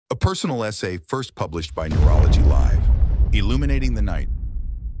personal essay first published by Neurology Live. Illuminating the Night.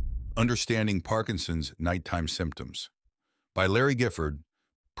 Understanding Parkinson's Nighttime Symptoms. By Larry Gifford,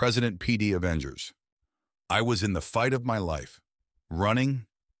 President PD Avengers. I was in the fight of my life. Running,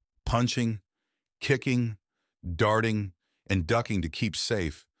 punching, kicking, darting, and ducking to keep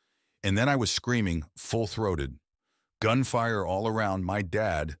safe. And then I was screaming, full-throated. Gunfire all around. My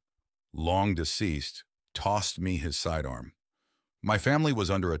dad, long deceased, tossed me his sidearm. My family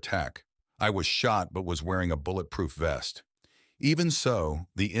was under attack. I was shot but was wearing a bulletproof vest. Even so,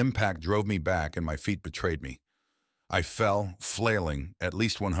 the impact drove me back and my feet betrayed me. I fell, flailing, at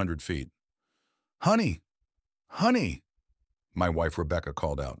least 100 feet. "Honey! Honey!" my wife Rebecca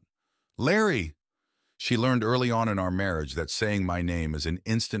called out. "Larry!" She learned early on in our marriage that saying my name is an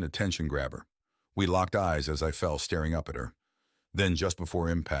instant attention grabber. We locked eyes as I fell, staring up at her. Then, just before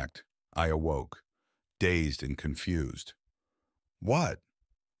impact, I awoke, dazed and confused. What?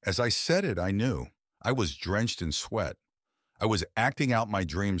 As I said it, I knew. I was drenched in sweat. I was acting out my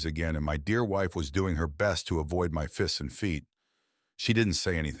dreams again, and my dear wife was doing her best to avoid my fists and feet. She didn't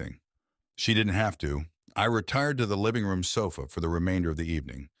say anything. She didn't have to. I retired to the living room sofa for the remainder of the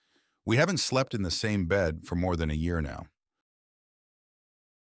evening. We haven't slept in the same bed for more than a year now.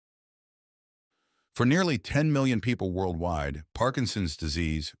 For nearly 10 million people worldwide, Parkinson's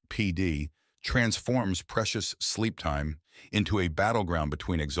disease, PD, transforms precious sleep time into a battleground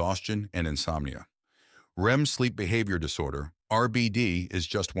between exhaustion and insomnia. REM sleep behavior disorder, RBD, is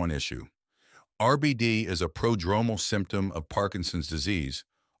just one issue. RBD is a prodromal symptom of Parkinson's disease,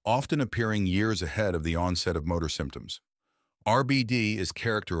 often appearing years ahead of the onset of motor symptoms. RBD is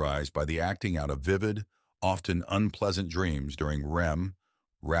characterized by the acting out of vivid, often unpleasant dreams during REM,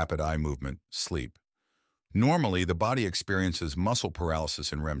 rapid eye movement, sleep. Normally, the body experiences muscle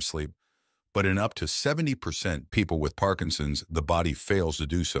paralysis in REM sleep, but in up to 70% people with Parkinson's, the body fails to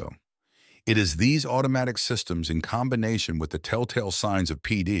do so. It is these automatic systems in combination with the telltale signs of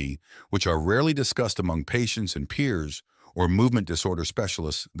PD, which are rarely discussed among patients and peers or movement disorder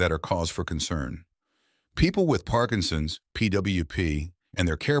specialists, that are cause for concern. People with Parkinson's, PWP, and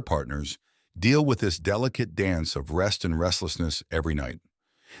their care partners deal with this delicate dance of rest and restlessness every night.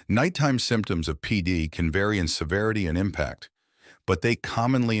 Nighttime symptoms of PD can vary in severity and impact, but they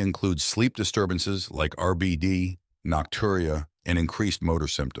commonly include sleep disturbances like RBD, nocturia, and increased motor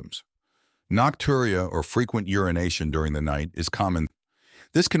symptoms. Nocturia, or frequent urination during the night, is common.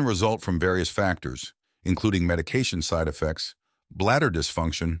 This can result from various factors, including medication side effects, bladder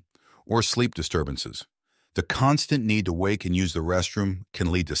dysfunction, or sleep disturbances. The constant need to wake and use the restroom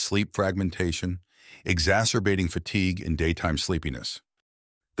can lead to sleep fragmentation, exacerbating fatigue and daytime sleepiness.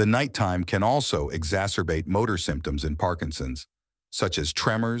 The nighttime can also exacerbate motor symptoms in Parkinson's, such as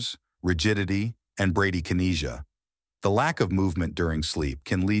tremors, rigidity, and bradykinesia. The lack of movement during sleep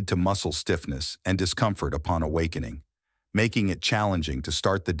can lead to muscle stiffness and discomfort upon awakening, making it challenging to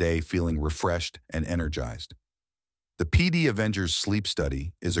start the day feeling refreshed and energized. The PD Avengers Sleep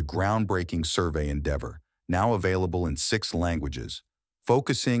Study is a groundbreaking survey endeavor, now available in 6 languages,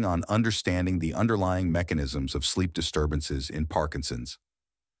 focusing on understanding the underlying mechanisms of sleep disturbances in Parkinson's.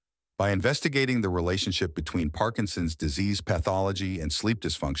 By investigating the relationship between Parkinson's disease pathology and sleep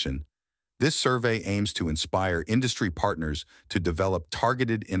dysfunction, this survey aims to inspire industry partners to develop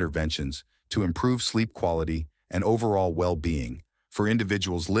targeted interventions to improve sleep quality and overall well-being for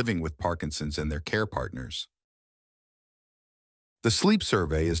individuals living with Parkinson's and their care partners. The sleep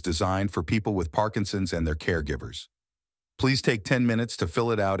survey is designed for people with Parkinson's and their caregivers. Please take 10 minutes to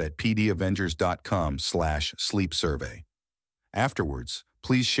fill it out at pdavengers.com/sleep survey. Afterwards,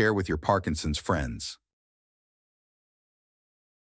 please share with your Parkinson's friends.